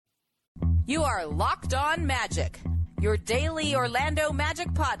You are Locked On Magic, your daily Orlando Magic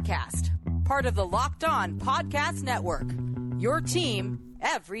podcast, part of the Locked On Podcast Network, your team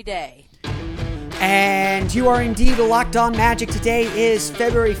every day. And you are indeed Locked On Magic. Today is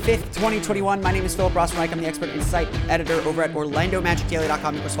February 5th, 2021. My name is Philip Rossman-Reich. I'm the expert insight editor over at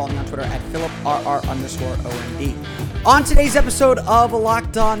OrlandoMagicDaily.com. You can follow me on Twitter at PhilipRR_OMD. On today's episode of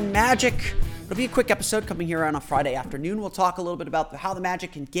Locked On Magic, it'll be a quick episode coming here on a Friday afternoon. We'll talk a little bit about how the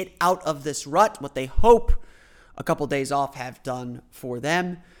Magic can get out of this rut, what they hope a couple days off have done for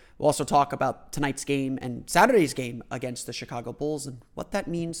them. We'll also talk about tonight's game and Saturday's game against the Chicago Bulls and what that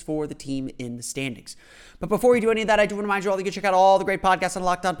means for the team in the standings. But before we do any of that, I do want to remind you all to go check out all the great podcasts on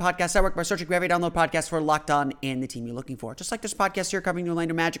Locked On Podcast Network by searching wherever you download podcasts for Locked On and the team you're looking for. Just like this podcast here covering the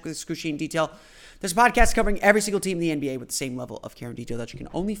Orlando Magic with excruciating detail, there's a podcast covering every single team in the NBA with the same level of care and detail that you can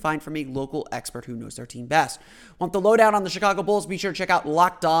only find from a local expert who knows their team best. Want the lowdown on the Chicago Bulls? Be sure to check out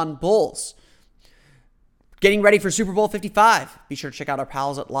Locked On Bulls. Getting ready for Super Bowl 55. Be sure to check out our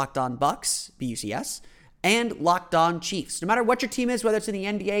pals at Locked On Bucks, BUCS, and Locked On Chiefs. No matter what your team is, whether it's in the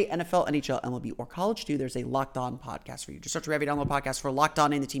NBA, NFL, NHL, MLB, or college too, there's a Locked On podcast for you. Just search wherever you download podcasts for Locked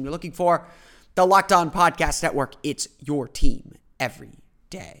On and the team you're looking for. The Locked On Podcast Network, it's your team every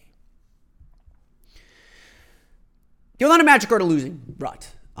day. The Orlando Magic are in a losing rut.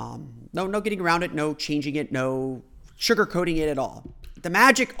 No getting around it, no changing it, no sugarcoating it at all. The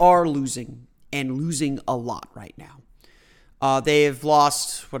Magic are losing, and losing a lot right now. They've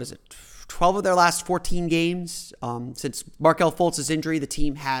lost, 12 of their last 14 games. Since Markelle Fultz's injury, the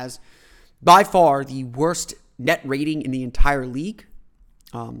team has by far the worst net rating in the entire league.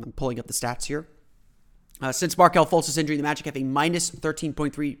 I'm pulling up the stats here. Since Markelle Fultz's injury, the Magic have a minus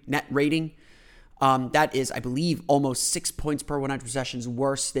 13.3 net rating. That is, I believe, almost 6 points per 100 possessions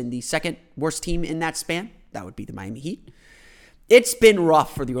worse than the second worst team in that span. That would be the Miami Heat. It's been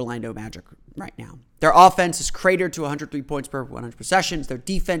rough for the Orlando Magic right now. Their offense is cratered to 103 points per 100 possessions. Their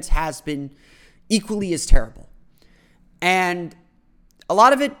defense has been equally as terrible. And a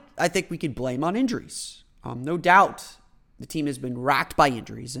lot of it, I think we could blame on injuries. No doubt the team has been racked by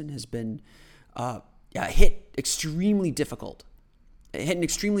injuries and has been hit an extremely difficult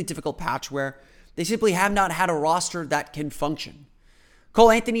patch where they simply have not had a roster that can function.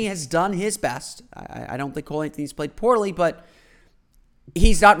 Cole Anthony has done his best. I don't think Cole Anthony's played poorly, but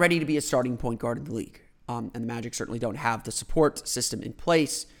he's not ready to be a starting point guard in the league. And the Magic certainly don't have the support system in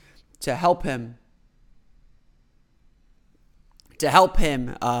place to help him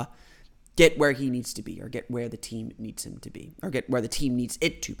get where he needs to be, or get where the team needs him to be, or get where the team needs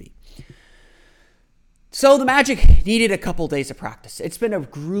it to be. So the Magic needed a couple days of practice. It's been a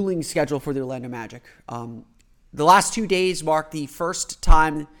grueling schedule for the Orlando Magic. The last 2 days marked the first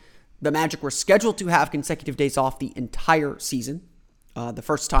time the Magic were scheduled to have consecutive days off the entire season. The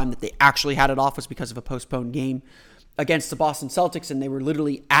first time that they actually had it off was because of a postponed game against the Boston Celtics, and they were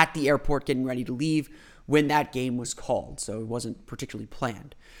literally at the airport getting ready to leave when that game was called, so it wasn't particularly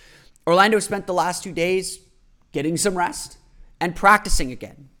planned. Orlando spent the last 2 days getting some rest and practicing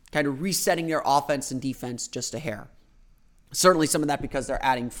again, kind of resetting their offense and defense just a hair. Certainly some of that because they're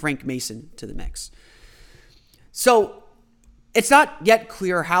adding Frank Mason to the mix. So it's not yet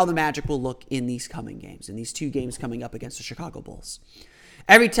clear how the Magic will look in these coming games, in these 2 games coming up against the Chicago Bulls.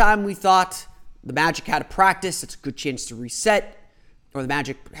 Every time we thought the Magic had a practice, it's a good chance to reset, or the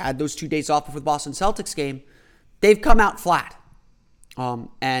Magic had those 2 days off before the Boston Celtics game, they've come out flat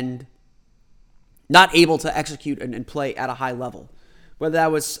and not able to execute and play at a high level. Whether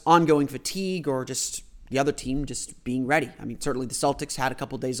that was ongoing fatigue or just the other team just being ready. I mean, certainly the Celtics had a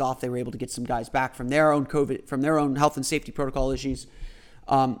couple of days off. They were able to get some guys back from their own health and safety protocol issues.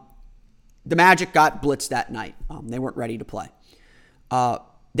 The Magic got blitzed that night. They weren't ready to play.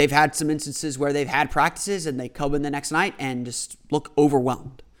 They've had some instances where they've had practices and they come in the next night and just look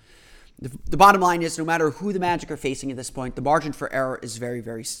overwhelmed. The bottom line is, no matter who the Magic are facing at this point, the margin for error is very,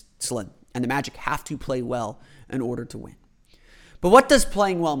 very slim. And the Magic have to play well in order to win. But what does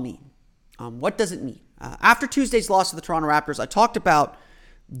playing well mean? What does it mean? After Tuesday's loss to the Toronto Raptors, I talked about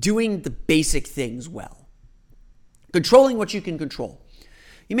doing the basic things well. Controlling what you can control.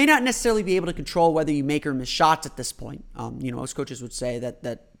 You may not necessarily be able to control whether you make or miss shots at this point. Most coaches would say that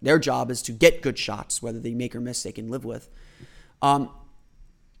their job is to get good shots, whether they make or miss, they can live with.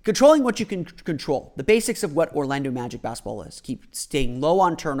 Controlling what you can control. The basics of what Orlando Magic basketball is. Keep staying low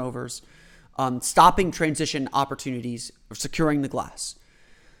on turnovers, stopping transition opportunities, or securing the glass.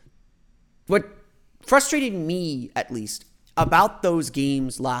 What frustrated me, at least, about those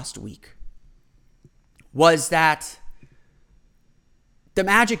games last week was that The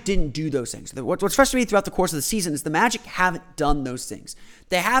Magic didn't do those things. What's frustrated me throughout the course of the season is the Magic haven't done those things.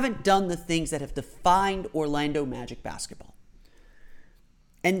 They haven't done the things that have defined Orlando Magic basketball.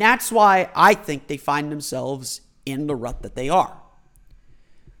 And that's why I think they find themselves in the rut that they are.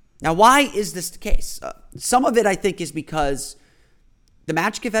 Now, why is this the case? Some of it, I think, is because the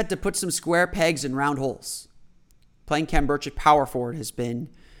Magic have had to put some square pegs in round holes. Playing Khem Birch at power forward has been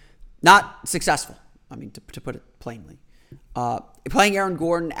not successful, to put it plainly. Playing Aaron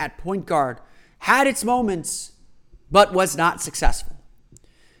Gordon at point guard had its moments, but was not successful.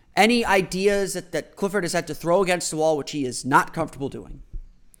 Any ideas that Clifford has had to throw against the wall, which he is not comfortable doing,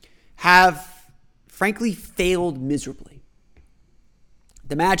 have frankly failed miserably.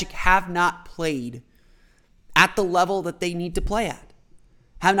 The Magic have not played at the level that they need to play at.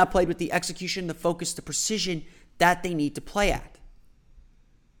 Have not played with the execution, the focus, the precision that they need to play at.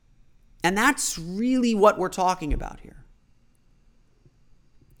 And that's really what we're talking about here.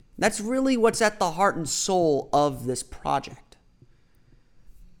 That's really what's at the heart and soul of this project.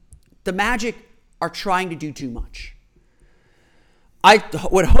 The Magic are trying to do too much. I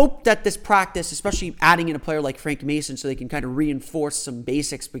would hope that this practice, especially adding in a player like Frank Mason so they can kind of reinforce some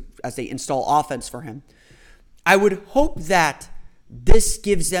basics as they install offense for him, I would hope that this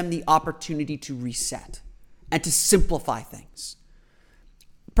gives them the opportunity to reset and to simplify things.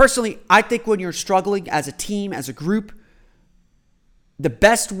 Personally, I think when you're struggling as a team, as a group, the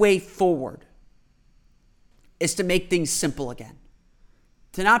best way forward is to make things simple again.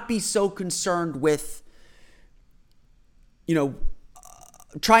 To not be so concerned with,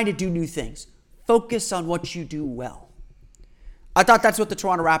 trying to do new things. Focus on what you do well. I thought that's what the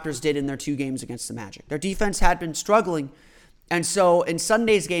Toronto Raptors did in their 2 games against the Magic. Their defense had been struggling. And so in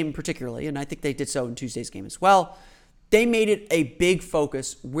Sunday's game particularly, and I think they did so in Tuesday's game as well, they made it a big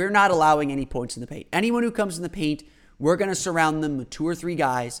focus. We're not allowing any points in the paint. Anyone who comes in the paint, we're going to surround them with 2 or 3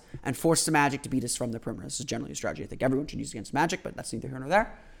 guys and force the Magic to beat us from the perimeter. This is generally a strategy I think everyone should use against Magic, but that's neither here nor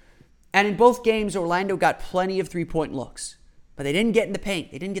there. And in both games, Orlando got plenty of 3-point looks, but they didn't get in the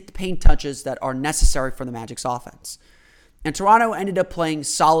paint. They didn't get the paint touches that are necessary for the Magic's offense. And Toronto ended up playing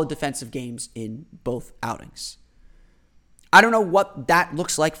solid defensive games in both outings. I don't know what that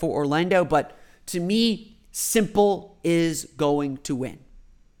looks like for Orlando, but to me, simple is going to win.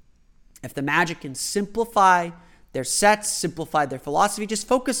 If the Magic can simplify their sets, simplify their philosophy, just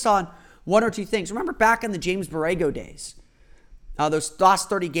focus on 1 or 2 things. Remember back in the James Borrego days, those last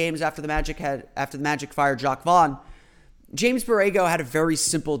 30 games after the Magic fired Jacques Vaughn, James Borrego had a very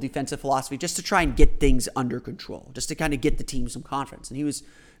simple defensive philosophy just to try and get things under control, just to kind of get the team some confidence. And he was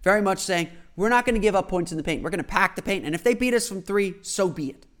very much saying, we're not going to give up points in the paint. We're going to pack the paint. And if they beat us from 3, so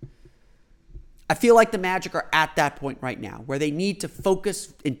be it. I feel like the Magic are at that point right now where they need to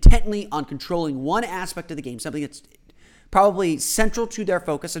focus intently on controlling one aspect of the game, something that's probably central to their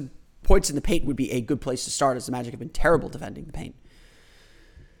focus, and points in the paint would be a good place to start as the Magic have been terrible defending the paint.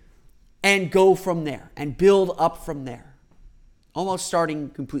 And go from there and build up from there, almost starting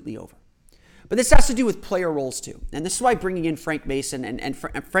completely over. But this has to do with player roles too. And this is why bringing in Frank Mason, and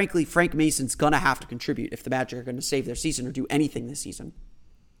frankly, Frank Mason's going to have to contribute if the Magic are going to save their season or do anything this season.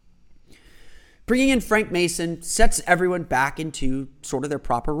 Bringing in Frank Mason sets everyone back into sort of their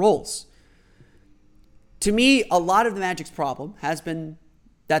proper roles. To me, a lot of the Magic's problem has been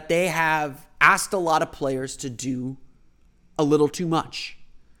that they have asked a lot of players to do a little too much.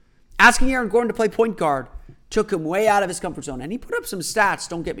 Asking Aaron Gordon to play point guard took him way out of his comfort zone. And he put up some stats,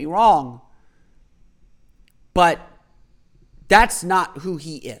 don't get me wrong. But that's not who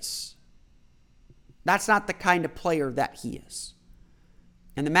he is. That's not the kind of player that he is.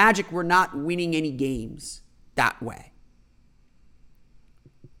 And the Magic were not winning any games that way.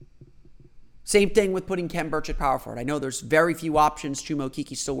 Same thing with putting Khem Birch at power forward. I know there's very few options. Chuma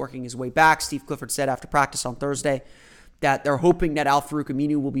Okeke's still working his way back. Steve Clifford said after practice on Thursday that they're hoping that Al-Farouq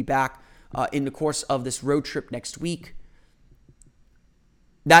Aminu will be back in the course of this road trip next week.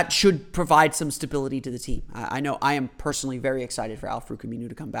 That should provide some stability to the team. I know I am personally very excited for Al-Farouq Aminu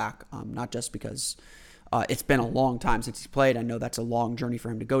to come back, not just because it's been a long time since he's played. I know that's a long journey for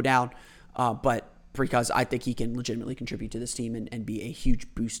him to go down, but because I think he can legitimately contribute to this team and be a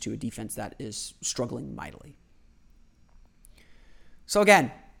huge boost to a defense that is struggling mightily. So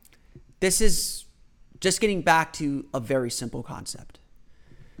again, this is just getting back to a very simple concept.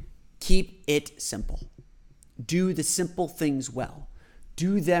 Keep it simple. Do the simple things well.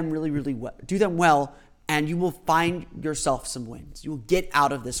 Do them really, really well. Do them well, and you will find yourself some wins. You will get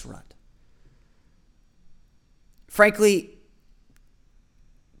out of this rut. Frankly,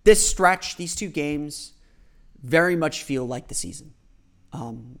 this stretch, these 2 games, very much feel like the season.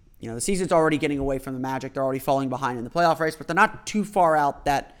 The season's already getting away from the Magic. They're already falling behind in the playoff race, but they're not too far out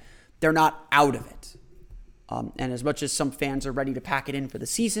that they're not out of it. And as much as some fans are ready to pack it in for the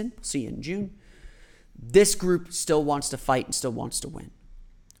season, we'll see in June, this group still wants to fight and still wants to win.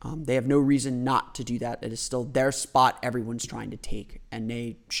 They have no reason not to do that. It is still their spot everyone's trying to take, and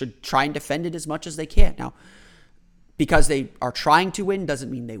they should try and defend it as much as they can. Now, because they are trying to win doesn't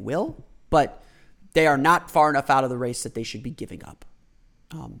mean they will, but they are not far enough out of the race that they should be giving up.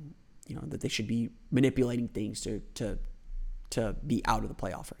 That they should be manipulating things to be out of the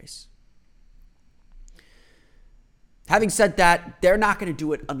playoff race. Having said that, they're not going to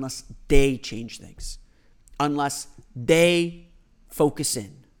do it unless they change things, unless they focus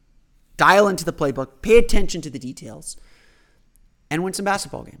in, dial into the playbook, pay attention to the details, and win some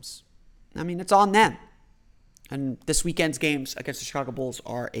basketball games. I mean, it's on them. And this weekend's games against the Chicago Bulls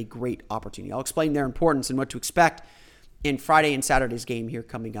are a great opportunity. I'll explain their importance and what to expect in Friday and Saturday's game here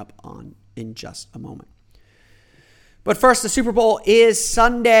coming up in just a moment. But first, the Super Bowl is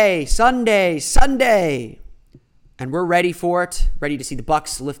Sunday. And we're ready for it. Ready to see the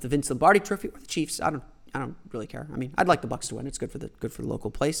Bucs lift the Vince Lombardi Trophy or the Chiefs. I don't really care. I mean, I'd like the Bucs to win. It's good for the local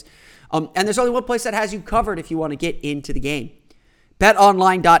place. And there's only one place that has you covered if you want to get into the game.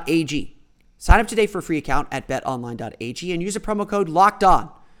 BetOnline.ag. Sign up today for a free account at BetOnline.ag and use the promo code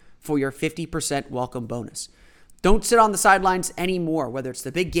LOCKEDON for your 50% welcome bonus. Don't sit on the sidelines anymore, whether it's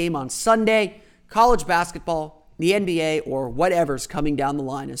the big game on Sunday, college basketball, the NBA, or whatever's coming down the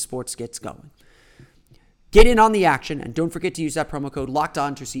line as sports gets going. Get in on the action, and don't forget to use that promo code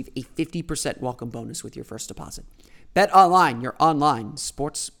LOCKEDON to receive a 50% welcome bonus with your first deposit. BetOnline, your online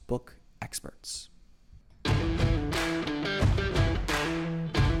sportsbook experts.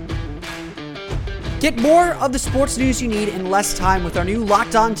 Get more of the sports news you need in less time with our new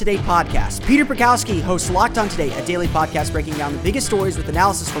Locked On Today podcast. Peter Bukowski hosts Locked On Today, a daily podcast breaking down the biggest stories with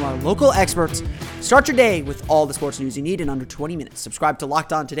analysis from our local experts. Start your day with all the sports news you need in under 20 minutes. Subscribe to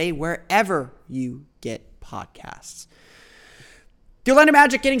Locked On Today wherever you get podcasts. The Orlando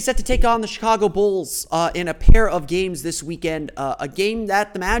Magic getting set to take on the Chicago Bulls in a pair of games this weekend. A game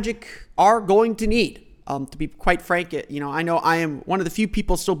that the Magic are going to need. To be quite frank, I know I am one of the few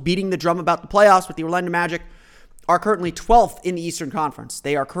people still beating the drum about the playoffs, but the Orlando Magic are currently 12th in the Eastern Conference.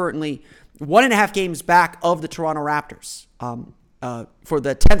 They are currently 1.5 games back of the Toronto Raptors for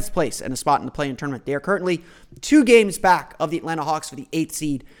the 10th place and a spot in the play-in tournament. They are currently 2 games back of the Atlanta Hawks for the 8th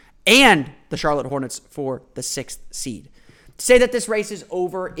seed and the Charlotte Hornets for the 6th seed. To say that this race is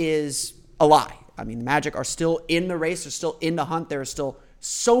over is a lie. I mean, the Magic are still in the race. They're still in the hunt. There is still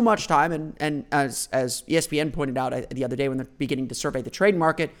so much time, and as ESPN pointed out the other day when they're beginning to survey the trade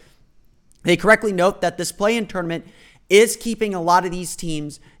market, they correctly note that this play-in tournament is keeping a lot of these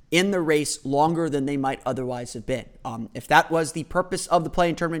teams in the race longer than they might otherwise have been. If that was the purpose of the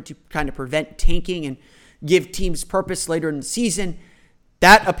play-in tournament, to kind of prevent tanking and give teams purpose later in the season,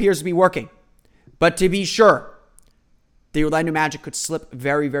 that appears to be working. But to be sure, the Orlando Magic could slip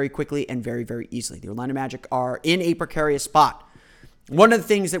very, very quickly and very, very easily. The Orlando Magic are in a precarious spot. One of the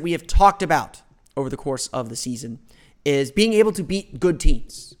things that we have talked about over the course of the season is being able to beat good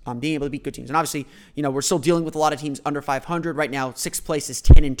teams. And obviously, we're still dealing with a lot of teams under 500 right now. 6th place is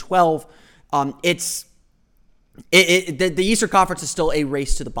 10-12. The Eastern Conference is still a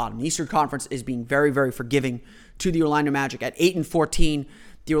race to the bottom. The Eastern Conference is being very, very forgiving to the Orlando Magic. At 8-14,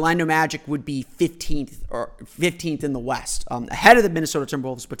 the Orlando Magic would be 15th in the West, ahead of the Minnesota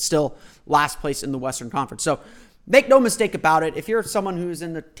Timberwolves, but still last place in the Western Conference. So make no mistake about it. If you're someone who's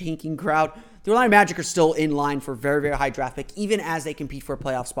in the tanking crowd, the Orlando Magic are still in line for a very, very high draft pick, even as they compete for a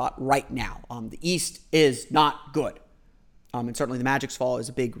playoff spot right now. The East is not good. And certainly the Magic's fall is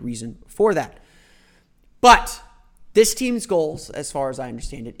a big reason for that. But this team's goals, as far as I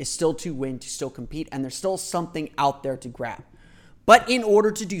understand it, is still to win, to still compete, and there's still something out there to grab. But in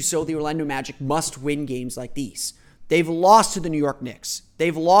order to do so, the Orlando Magic must win games like these. They've lost to the New York Knicks.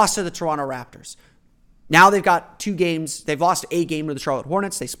 They've lost to the Toronto Raptors. Now they've got 2 games. They've lost a game to the Charlotte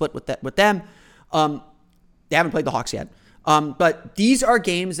Hornets. They split with them. They haven't played the Hawks yet. But these are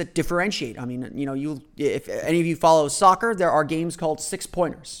games that differentiate. I mean, if any of you follow soccer, there are games called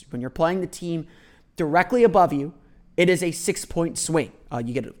 6-pointers. When you're playing the team directly above you, it is a 6-point swing.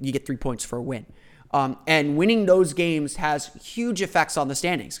 You get 3 points for a win. And winning those games has huge effects on the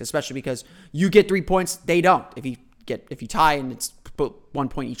standings, especially because you get 3 points, they don't. If you tie and it's 1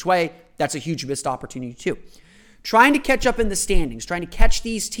 point each way, that's a huge missed opportunity too. Trying to catch up in the standings, trying to catch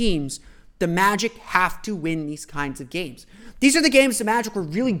these teams, the Magic have to win these kinds of games. These are the games the Magic were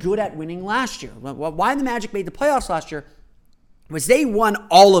really good at winning last year. Why the Magic made the playoffs last year was they won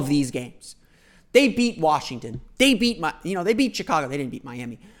all of these games. They beat Washington. They beat Chicago. They didn't beat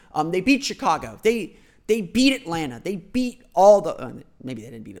Miami. They beat Chicago. They beat Atlanta. They beat all the maybe they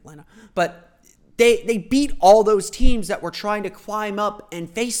didn't beat Atlanta, but they beat all those teams that were trying to climb up and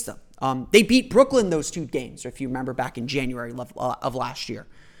face them. They beat Brooklyn those 2 games, if you remember back in January of last year.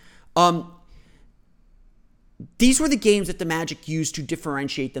 These were the games that the Magic used to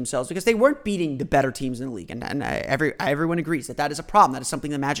differentiate themselves because they weren't beating the better teams in the league. And everyone agrees that is a problem. That is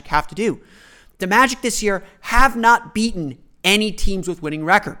something the Magic have to do. The Magic this year have not beaten any teams with winning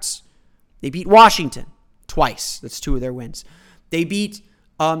records. They beat Washington twice. That's 2 of their wins. They beat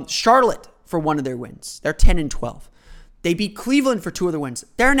Charlotte for 1 of their wins. They're 10-12. They beat Cleveland for 2 of their wins.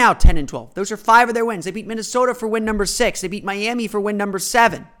 They're now 10-12. Those are 5 of their wins. They beat Minnesota for win number 6. They beat Miami for win number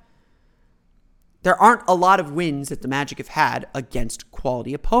 7. There aren't a lot of wins that the Magic have had against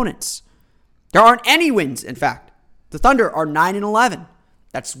quality opponents. There aren't any wins, in fact. The Thunder are 9-11.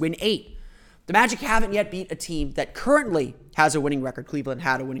 That's win 8. The Magic haven't yet beat a team that currently has a winning record. Cleveland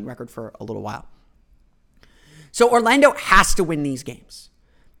had a winning record for a little while. So Orlando has to win these games.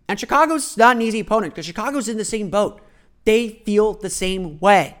 And Chicago's not an easy opponent because Chicago's in the same boat. They feel the same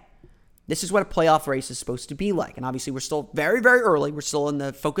way. This is what a playoff race is supposed to be like. And obviously, we're still very, very early. We're still in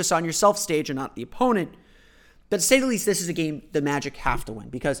the focus on yourself stage and not the opponent. But to say the least, this is a game the Magic have to win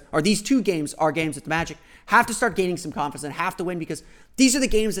these 2 games are games that the Magic have to start gaining some confidence and have to win because these are the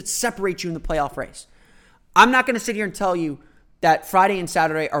games that separate you in the playoff race. I'm not going to sit here and tell you that Friday and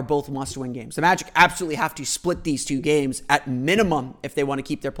Saturday are both must-win games. The Magic absolutely have to split these 2 games at minimum if they want to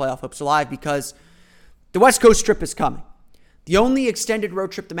keep their playoff hopes alive because the West Coast trip is coming. The only extended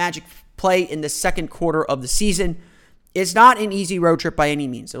road trip the Magic play in the second quarter of the season is not an easy road trip by any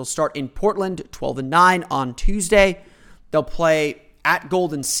means. It'll start in Portland, 12-9 on Tuesday. They'll play at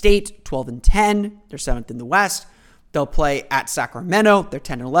Golden State, 12-10. They're 7th in the West. They'll play at Sacramento. They're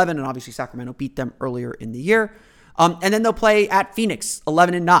 10-11, and obviously Sacramento beat them earlier in the year. And then they'll play at Phoenix,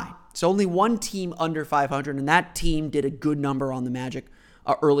 11-9. So only 1 team under 500, and that team did a good number on the Magic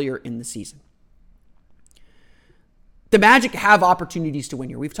earlier in the season. The Magic have opportunities to win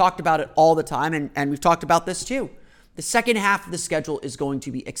here. We've talked about it all the time, and we've talked about this too. The second half of the schedule is going to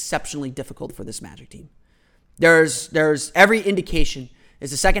be exceptionally difficult for this Magic team. There's every indication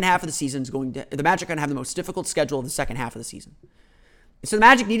is the second half of the season is the Magic are going to have the most difficult schedule of the second half of the season. So the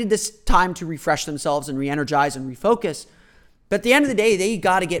Magic needed this time to refresh themselves and re-energize and refocus. But at the end of the day, they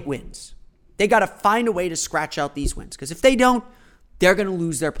got to get wins. They got to find a way to scratch out these wins. Because if they don't, they're going to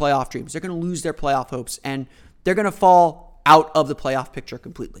lose their playoff dreams. They're going to lose their playoff hopes. And they're going to fall out of the playoff picture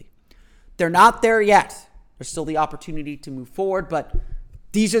completely. They're not there yet. There's still the opportunity to move forward, but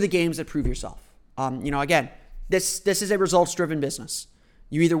these are the games that prove yourself. Again, this is a results-driven business.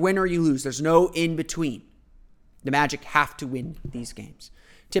 You either win or you lose. There's no in-between. The Magic have to win these games.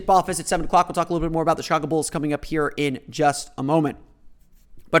 Tip-off is at 7 o'clock. We'll talk a little bit more about the Chicago Bulls coming up here in just a moment.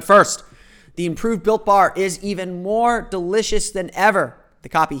 But first, the improved Built Bar is even more delicious than ever. The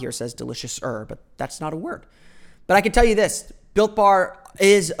copy here says delicious-er, but that's not a word. But I can tell you this, Built Bar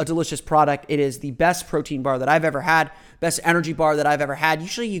is a delicious product. It is the best protein bar that I've ever had, best energy bar that I've ever had.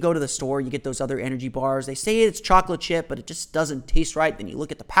 Usually you go to the store, you get those other energy bars. They say it's chocolate chip, but it just doesn't taste right. Then you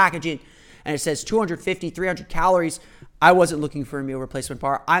look at the packaging and it says 250, 300 calories. I wasn't looking for a meal replacement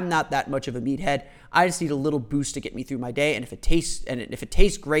bar. I'm not that much of a meathead. I just need a little boost to get me through my day. And if it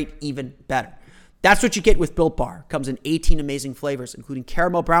tastes great, even better. That's what you get with Built Bar. It comes in 18 amazing flavors, including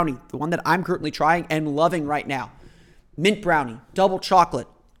caramel brownie, the one that I'm currently trying and loving right now. Mint brownie, double chocolate,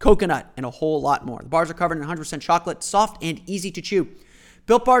 coconut, and a whole lot more. The bars are covered in 100% chocolate, soft and easy to chew.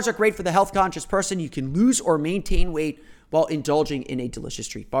 Built Bars are great for the health-conscious person. You can lose or maintain weight while indulging in a delicious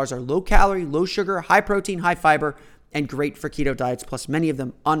treat. Bars are low calorie, low sugar, high protein, high fiber, and great for keto diets, plus many of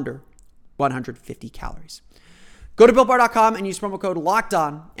them under 150 calories. Go to BuiltBar.com and use promo code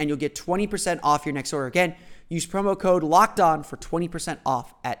LOCKEDON, and you'll get 20% off your next order. Again, use promo code LOCKEDON for 20%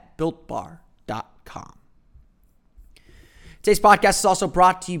 off at BuiltBar.com. Today's podcast is also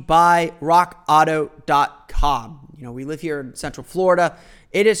brought to you by RockAuto.com. We live here in Central Florida.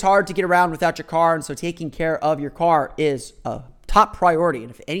 It is hard to get around without your car, and so taking care of your car is a top priority.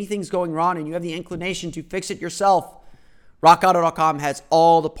 And if anything's going wrong and you have the inclination to fix it yourself, RockAuto.com has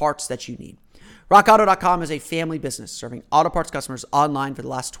all the parts that you need. RockAuto.com is a family business serving auto parts customers online for the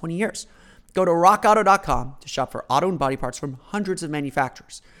last 20 years. Go to RockAuto.com to shop for auto and body parts from hundreds of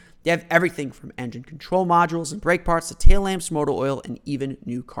manufacturers. They have everything from engine control modules and brake parts to tail lamps, motor oil, and even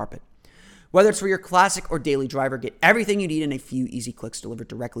new carpet. Whether it's for your classic or daily driver, get everything you need in a few easy clicks delivered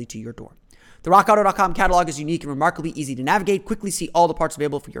directly to your door. The RockAuto.com catalog is unique and remarkably easy to navigate. Quickly see all the parts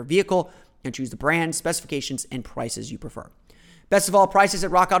available for your vehicle and choose the brand, specifications, and prices you prefer. Best of all, prices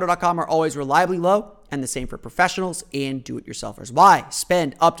at RockAuto.com are always reliably low and the same for professionals and do-it-yourselfers. Why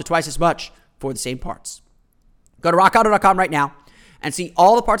spend up to twice as much for the same parts? Go to rockauto.com right now and see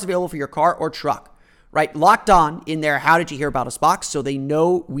all the parts available for your car or truck. Right, Locked On in their How Did You Hear About Us box so they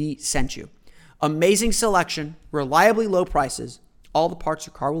know we sent you. Amazing selection, reliably low prices, all the parts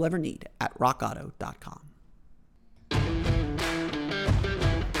your car will ever need at rockauto.com.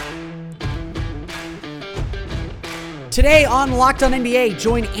 Today on Locked On NBA,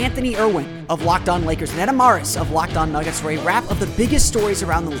 join Anthony Irwin of Locked On Lakers and Adam Maris of Locked On Nuggets for a wrap of the biggest stories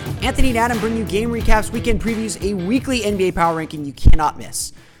around the league. Anthony and Adam bring you game recaps, weekend previews, a weekly NBA power ranking you cannot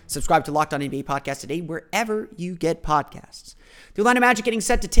miss. Subscribe to Locked On NBA Podcast today wherever you get podcasts. The Orlando Magic getting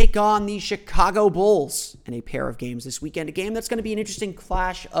set to take on the Chicago Bulls in a pair of games this weekend. A game that's going to be an interesting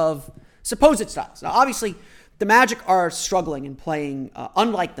clash of supposed styles. Now, obviously, the Magic are struggling and playing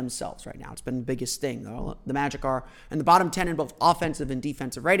unlike themselves right now. It's been the biggest thing. The Magic are in the bottom 10 in both offensive and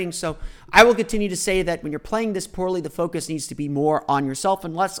defensive ratings. So I will continue to say that when you're playing this poorly, the focus needs to be more on yourself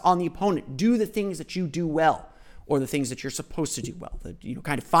and less on the opponent. Do the things that you do well, or the things that you're supposed to do well.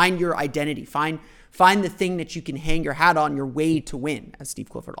 Kind of find your identity. Find the thing that you can hang your hat on, your way to win, as Steve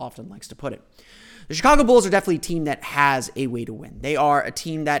Clifford often likes to put it. The Chicago Bulls are definitely a team that has a way to win. They are a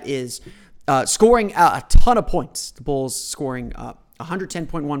team that is scoring a ton of points. The Bulls scoring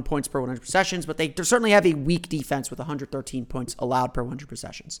 110.1 points per 100 possessions, but they certainly have a weak defense with 113 points allowed per 100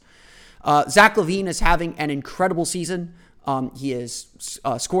 possessions. Zach LaVine is having an incredible season. He is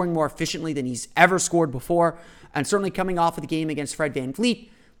scoring more efficiently than he's ever scored before, and certainly coming off of the game against Fred VanVleet,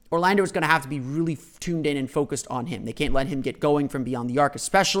 Orlando is going to have to be really tuned in and focused on him. They can't let him get going from beyond the arc,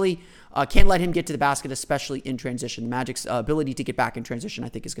 especially. Can't let him get to the basket, especially in transition. The Magic's ability to get back in transition, I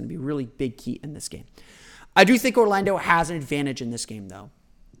think, is going to be a really big key in this game. I do think Orlando has an advantage in this game, though.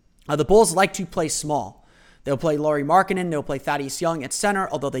 The Bulls like to play small. They'll play Lauri Markkanen. They'll play Thaddeus Young at center,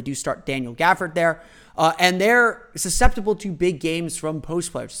 although they do start Daniel Gafford there. And they're susceptible to big games from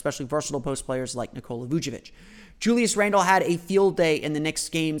post players, especially versatile post players like Nikola Vucevic. Julius Randle had a field day in the Knicks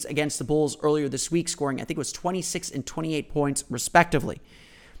games against the Bulls earlier this week, scoring, I think it was 26 and 28 points, respectively.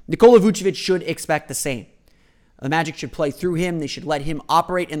 Nikola Vucevic should expect the same. The Magic should play through him. They should let him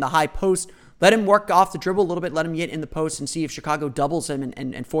operate in the high post. Let him work off the dribble a little bit. Let him get in the post and see if Chicago doubles him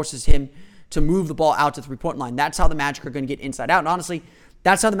and forces him to move the ball out to the three-point line. That's how the Magic are going to get inside out. And honestly,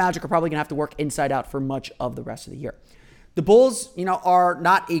 that's how the Magic are probably going to have to work inside out for much of the rest of the year. The Bulls, are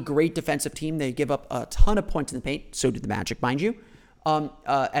not a great defensive team. They give up a ton of points in the paint. So did the Magic, mind you.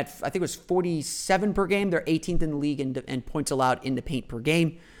 I think it was 47 per game. They're 18th in the league in points allowed in the paint per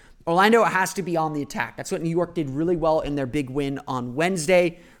game. Orlando has to be on the attack. That's what New York did really well in their big win on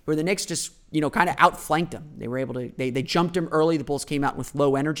Wednesday, where the Knicks just, kind of outflanked them. They were able to, they jumped them early. The Bulls came out with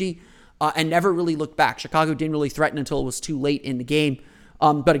low energy and never really looked back. Chicago didn't really threaten until it was too late in the game.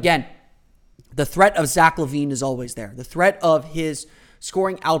 But again, the threat of Zach LaVine is always there. The threat of his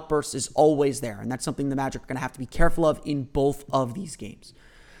scoring outbursts is always there. And that's something the Magic are going to have to be careful of in both of these games.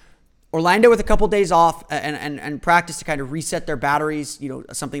 Orlando with a couple days off and practice to kind of reset their batteries,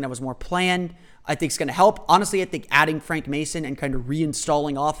 something that was more planned, I think is going to help. Honestly, I think adding Frank Mason and kind of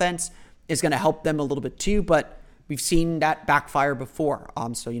reinstalling offense is going to help them a little bit too, but we've seen that backfire before.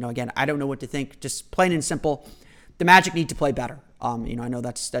 So, again, I don't know what to think. Just plain and simple, the Magic need to play better. I know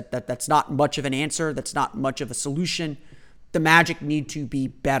that's not much of an answer. That's not much of a solution. The Magic need to be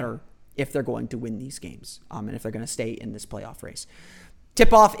better if they're going to win these games and if they're going to stay in this playoff race.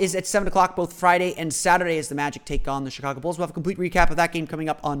 Tip-off is at 7 o'clock both Friday and Saturday as the Magic take on the Chicago Bulls. We'll have a complete recap of that game coming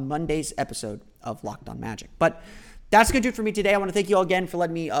up on Monday's episode of Locked On Magic. But that's going to do it for me today. I want to thank you all again for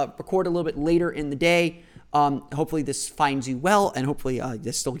letting me record a little bit later in the day. Hopefully this finds you well, and hopefully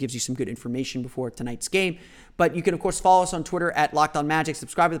this still gives you some good information before tonight's game. But you can, of course, follow us on Twitter at Locked On Magic.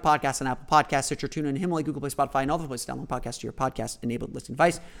 Subscribe to the podcast on Apple Podcasts, Stitcher, TuneIn, Himalaya, Google Play, Spotify, and all the places to download podcasts to your podcast-enabled listening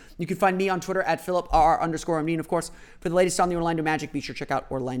device. You can find me on Twitter at PhilipRR_Amine, of course. For the latest on the Orlando Magic, be sure to check out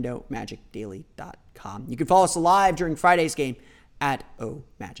OrlandoMagicDaily.com. You can follow us live during Friday's game at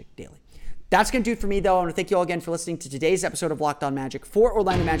OMagicDaily. That's going to do it for me, though. I want to thank you all again for listening to today's episode of Locked On Magic. For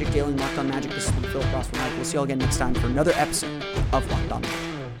Orlando Magic Daily and Locked On Magic, this is Philip Rossman. We'll see you all again next time for another episode of Locked On Magic.